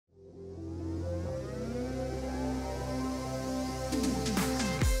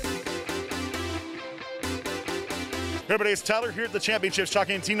Everybody, it's Tyler here at the championships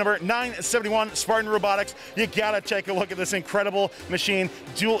talking team number 971 Spartan Robotics. You gotta take a look at this incredible machine,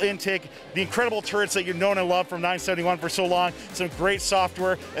 dual intake, the incredible turrets that you've known and loved from 971 for so long, some great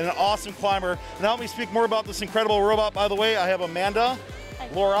software, and an awesome climber. And to help me speak more about this incredible robot, by the way, I have Amanda,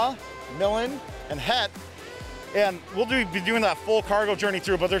 Laura, Millen, and Het. And we'll be doing that full cargo journey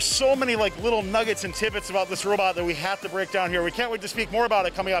through, but there's so many like little nuggets and tidbits about this robot that we have to break down here. We can't wait to speak more about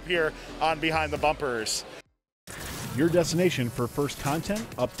it coming up here on Behind the Bumpers. Your destination for first content,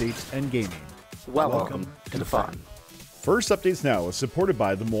 updates, and gaming. Welcome to the fun. First Updates Now is supported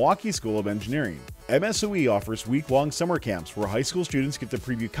by the Milwaukee School of Engineering. MSOE offers week-long summer camps where high school students get to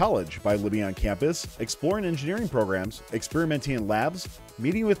preview college by living on campus, exploring engineering programs, experimenting in labs,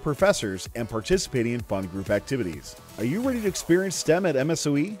 meeting with professors, and participating in fun group activities. Are you ready to experience STEM at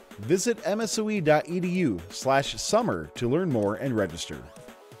MSOE? Visit msoe.edu/summer to learn more and register.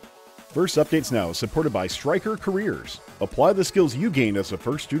 First Updates Now is supported by Stryker Careers. Apply the skills you gained as a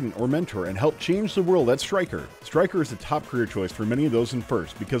first student or mentor and help change the world at Stryker. Stryker is the top career choice for many of those in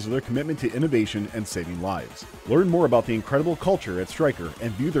FIRST because of their commitment to innovation and saving lives. Learn more about the incredible culture at Stryker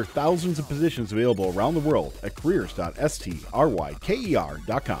and view their thousands of positions available around the world at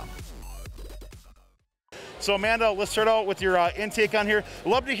careers.stryker.com. So Amanda, let's start out with your intake on here.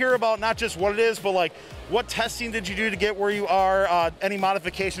 Love to hear about not just what it is, but like what testing did you do to get where you are, any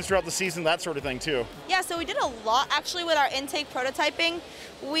modifications throughout the season, that sort of thing too. Yeah, so we did a lot actually with our intake prototyping.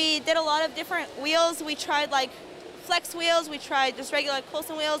 We did a lot of different wheels. We tried like flex wheels, we tried just regular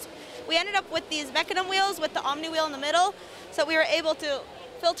Coulson wheels. We ended up with these Mechanism wheels with the Omni wheel in the middle, so we were able to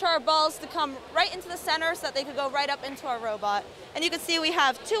filter our balls to come right into the center so that they could go right up into our robot. And you can see we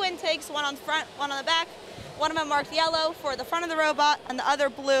have two intakes, one on the front, one on the back. One of them marked yellow for the front of the robot and the other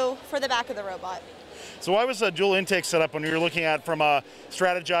blue for the back of the robot. So why was a dual intake set up when you were looking at from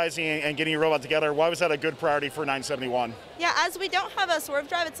strategizing and getting your robot together? Why was that a good priority for 971? Yeah, as we don't have a swerve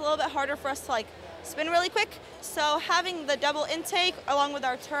drive, it's a little bit harder for us to like spin really quick. So having the double intake along with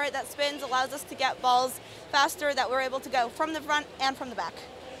our turret that spins allows us to get balls faster that we're able to go from the front and from the back.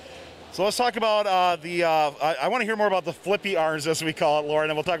 So let's talk about I want to hear more about the flippy arms, as we call it, Laura, and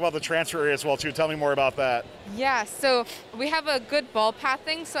then we'll talk about the transfer area as well, too. Tell me more about that. Yeah, so we have a good ball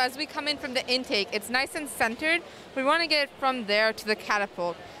pathing, so as we come in from the intake, it's nice and centered. We want to get it from there to the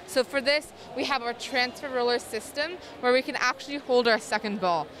catapult. So for this, we have our transfer roller system where we can actually hold our second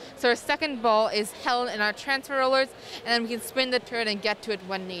ball. So our second ball is held in our transfer rollers, and then we can spin the turret and get to it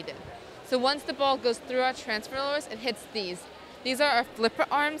when needed. So once the ball goes through our transfer rollers, it hits these. These are our flipper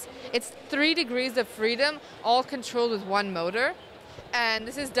arms. It's 3 degrees of freedom, all controlled with one motor. And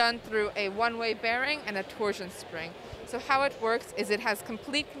this is done through a one-way bearing and a torsion spring. So how it works is it has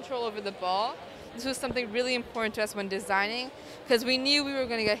complete control over the ball. This was something really important to us when designing because we knew we were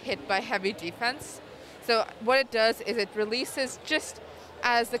going to get hit by heavy defense. So what it does is it releases just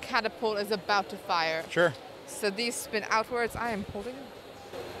as the catapult is about to fire. Sure. So these spin outwards. I am holding it.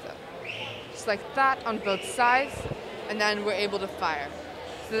 So, just like that on both sides. And then we're able to fire.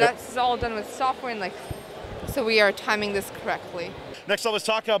 So that's all done with software, and so we are timing this correctly. Next up, let's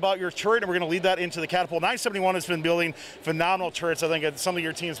talk about your turret, and we're going to lead that into the catapult. 971 has been building phenomenal turrets. I think it's something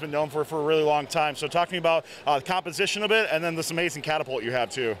your team's been known for a really long time. So talk to me about the composition of it, and then this amazing catapult you have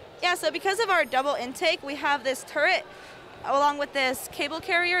too. Yeah, so because of our double intake, we have this turret along with this cable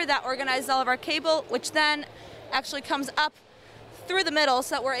carrier that organizes all of our cable, which then actually comes up through the middle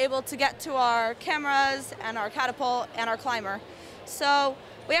so that we're able to get to our cameras and our catapult and our climber. So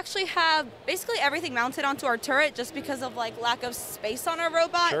we actually have basically everything mounted onto our turret just because of like lack of space on our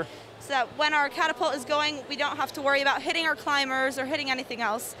robot. Sure. So that when our catapult is going, we don't have to worry about hitting our climbers or hitting anything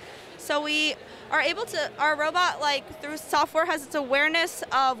else. So we are able to, our robot like through software has its awareness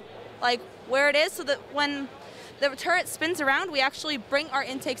of like where it is so that when the turret spins around, we actually bring our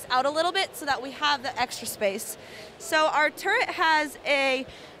intakes out a little bit so that we have the extra space. So our turret has a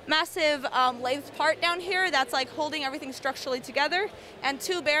massive lathe part down here that's like holding everything structurally together, and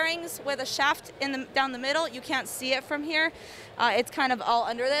 2 bearings with a shaft down the middle. You can't see it from here. It's kind of all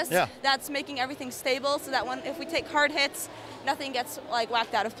under this. Yeah. That's making everything stable so that if we take hard hits, nothing gets like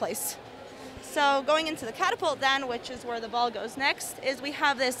whacked out of place. So going into the catapult then, which is where the ball goes next, is we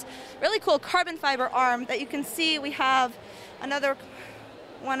have this really cool carbon fiber arm that you can see. We have another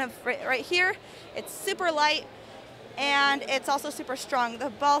one of right here. It's super light and it's also super strong. The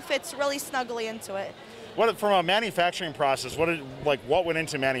ball fits really snugly into it. What from a manufacturing process? What went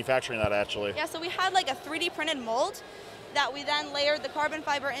into manufacturing that actually? Yeah, so we had like a 3D printed mold that we then layered the carbon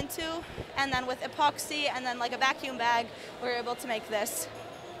fiber into, and then with epoxy and then like a vacuum bag, we were able to make this.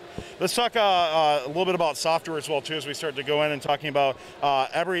 Let's talk a little bit about software as well too, as we start to go in and talking about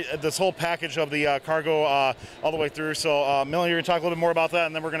this whole package of the cargo all the way through. So Millie, you're going to talk a little bit more about that,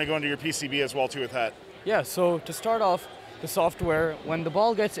 and then we're going to go into your PCB as well too with that. Yeah, so to start off, the software, when the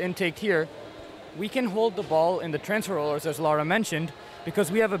ball gets intaked here, we can hold the ball in the transfer rollers, as Laura mentioned,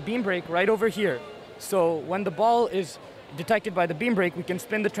 because we have a beam brake right over here. So when the ball is detected by the beam brake, we can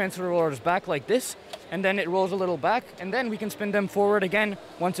spin the transfer rollers back like this, and then it rolls a little back, and then we can spin them forward again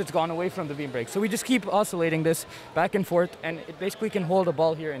once it's gone away from the beam brake. So we just keep oscillating this back and forth, and it basically can hold a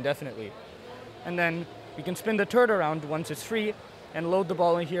ball here indefinitely. And then we can spin the turret around once it's free and load the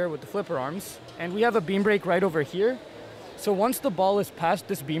ball in here with the flipper arms. And we have a beam brake right over here. So once the ball is past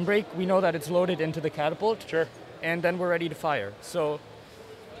this beam brake, we know that it's loaded into the catapult. Sure. And then we're ready to fire. So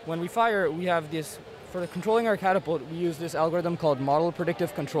when we fire, we have this, for controlling our catapult, we use this algorithm called model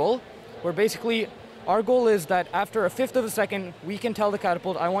predictive control, where basically our goal is that after 1/5 of a second, we can tell the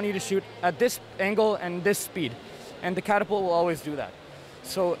catapult, I want you to shoot at this angle and this speed. And the catapult will always do that.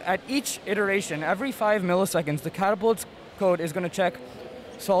 So at each iteration, every 5 milliseconds, the catapult's code is going to check,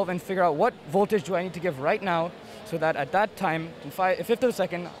 solve, and figure out what voltage do I need to give right now, so that at that time, in 1/5 of a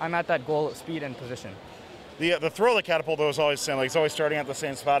second, I'm at that goal speed and position. The throw of the catapult though is always the same. Like it's always starting at the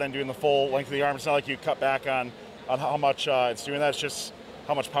same spot and doing the full length of the arm. It's not like you cut back on how much it's doing that. It's just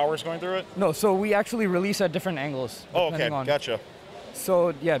how much power is going through it? No, so we actually release at different angles. Oh, okay, gotcha.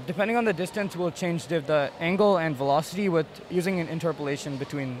 So yeah, depending on the distance, we'll change the angle and velocity with using an interpolation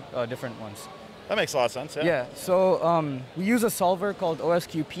between different ones. That makes a lot of sense, yeah. Yeah, so we use a solver called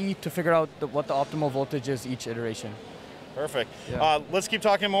OSQP to figure out what the optimal voltage is each iteration. Perfect. Yeah. Let's keep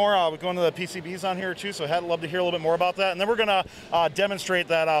talking more. We're going to the PCBs on here too, so I'd love to hear a little bit more about that. And then we're going to demonstrate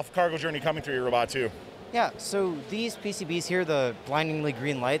that cargo journey coming through your robot too. Yeah, so these PCBs here, the blindingly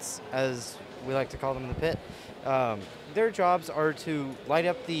green lights, as we like to call them in the pit, their jobs are to light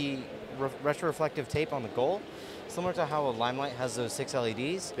up the retroreflective tape on the goal, similar to how a limelight has those 6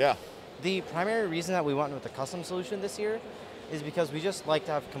 LEDs. Yeah. The primary reason that we went with the custom solution this year is because we just like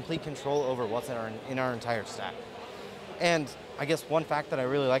to have complete control over what's in our entire stack. And I guess one fact that I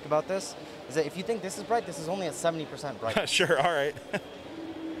really like about this is that if you think this is bright, this is only at 70% bright. Sure, all right.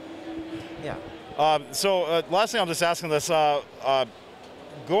 Yeah. Last thing I'm just asking this,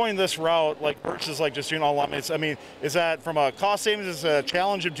 going this route, like versus like just doing all limelights, I mean, is that from a cost savings, is it a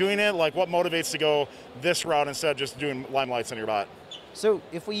challenge of doing it? Like what motivates to go this route instead of just doing limelights on your bot? So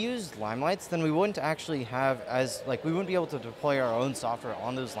if we used limelights, then we wouldn't actually have we wouldn't be able to deploy our own software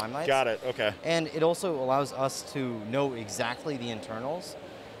on those limelights. Got it, okay. And it also allows us to know exactly the internals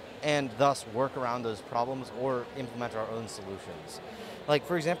and thus work around those problems or implement our own solutions. Like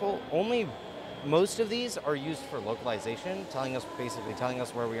for example, most of these are used for localization, basically telling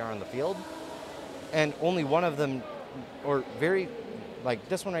us where we are in the field. And only one of them, like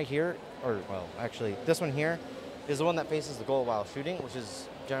this one right here, this one here, is the one that faces the goal while shooting, which is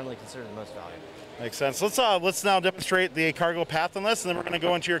generally considered the most valuable. Makes sense. Let's now demonstrate the cargo path on this, and then we're going to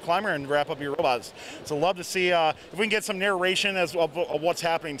go into your climber and wrap up your robots. So love to see if we can get some narration of what's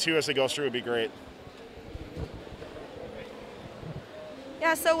happening too as it goes through. It'd be great.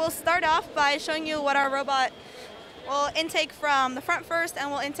 Yeah, so we'll start off by showing you what our robot will intake from the front first,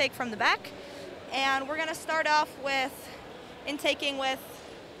 and we'll intake from the back. And we're going to start off with intaking with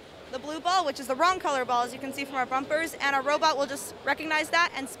the blue ball, which is the wrong color ball, as you can see from our bumpers, and our robot will just recognize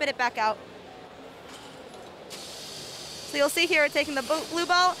that and spit it back out. So you'll see here it taking the blue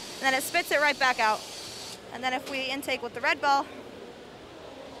ball, and then it spits it right back out. And then if we intake with the red ball,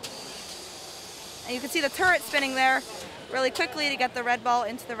 and you can see the turret spinning there really quickly to get the red ball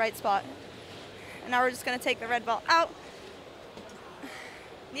into the right spot. And now we're just going to take the red ball out.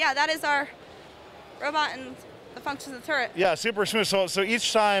 Yeah, that is our robot and the functions of the turret. Yeah, super smooth. So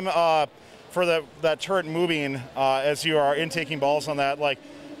each time for that turret moving, as you are intaking balls on that, like,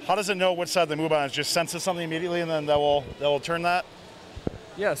 how does it know which side to move on? It just senses something immediately, and then that will turn that?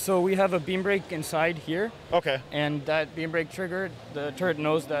 Yeah, so we have a beam brake inside here. Okay. And that beam brake triggered, the turret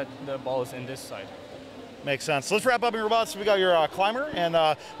knows that the ball is in this side. Makes sense. So let's wrap up your robots. We got your climber, and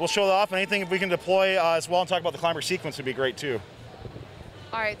we'll show that off. Anything if we can deploy as well and talk about the climber sequence would be great too.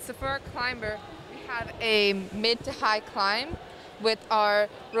 All right, so for our climber, we have a mid to high climb with our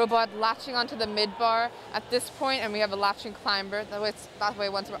robot latching onto the mid bar at this point, and we have a latching climber. That way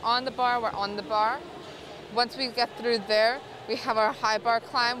once we're on the bar, we're on the bar. Once we get through there, we have our high bar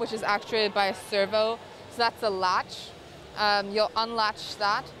climb, which is actuated by a servo. So that's a latch. You'll unlatch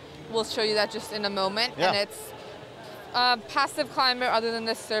that. We'll show you that just in a moment. Yeah. And it's a passive climber other than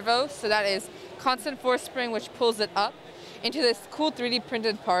this servo. So that is constant force spring, which pulls it up into this cool 3D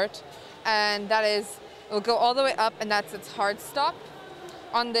printed part. And that is, it'll go all the way up, and that's its hard stop.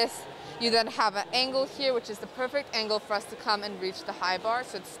 on this, you then have an angle here, which is the perfect angle for us to come and reach the high bar.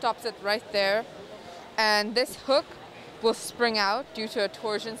 So it stops it right there. And this hook will spring out due to a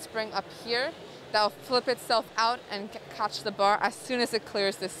torsion spring up here. That'll flip itself out and catch the bar as soon as it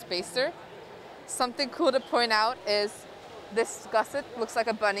clears this spacer. Something cool to point out is this gusset looks like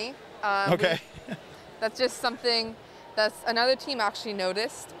a bunny. Okay. That's just something that's another team actually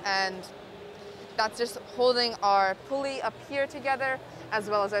noticed, and that's just holding our pulley up here together, as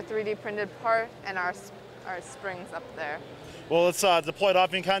well as our 3D printed part and our springs up there. Well, let's deploy it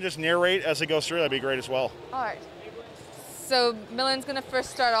off and kind of just narrate as it goes through. That'd be great as well. All right. So Milan's gonna first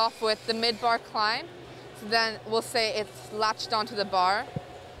start off with the mid-bar climb. So then we'll say it's latched onto the bar.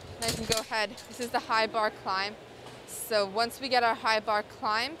 Then you can go ahead. This is the high bar climb. So once we get our high bar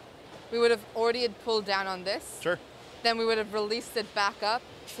climb, we would have already had pulled down on this. Sure. Then we would have released it back up.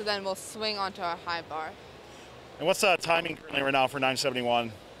 So then we'll swing onto our high bar. And what's the timing currently right now for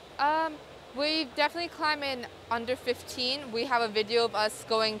 971? We definitely climb in under 15. We have a video of us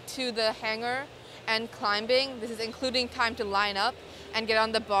going to the hangar and climbing. This is including time to line up and get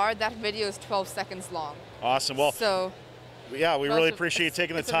on the bar. That video is 12 seconds long. Awesome. Well, so yeah, we really appreciate you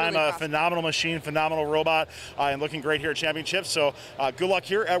taking the time. Really phenomenal machine, phenomenal robot, and looking great here at Championships. So good luck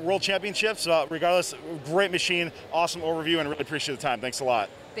here at World Championships. Regardless, great machine, awesome overview, and really appreciate the time. Thanks a lot.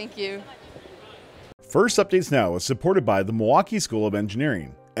 Thank you. First Updates Now is supported by the Milwaukee School of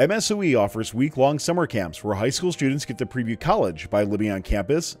Engineering. MSOE offers week-long summer camps where high school students get to preview college by living on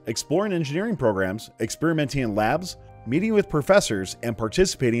campus, exploring engineering programs, experimenting in labs, meeting with professors, and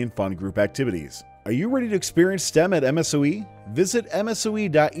participating in fun group activities. Are you ready to experience STEM at MSOE? Visit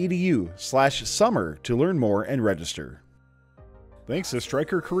msoe.edu/summer to learn more and register. Thanks to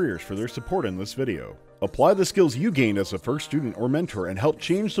Stryker Careers for their support in this video. Apply the skills you gained as a first student or mentor and help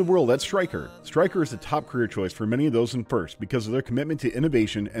change the world at Stryker. Stryker is the top career choice for many of those in FIRST because of their commitment to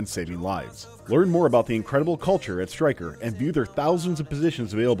innovation and saving lives. Learn more about the incredible culture at Stryker and view their thousands of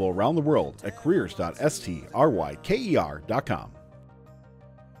positions available around the world at careers.stryker.com.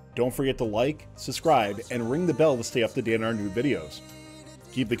 Don't forget to like, subscribe, and ring the bell to stay up to date on our new videos.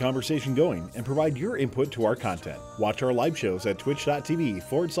 Keep the conversation going and provide your input to our content. Watch our live shows at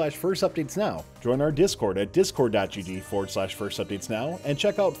twitch.tv/firstupdatesnow. Join our Discord at discord.gg/firstupdatesnow and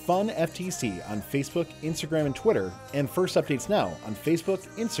check out Fun FTC on Facebook, Instagram, and Twitter, and First Updates Now on Facebook,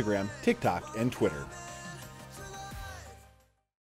 Instagram, TikTok, and Twitter.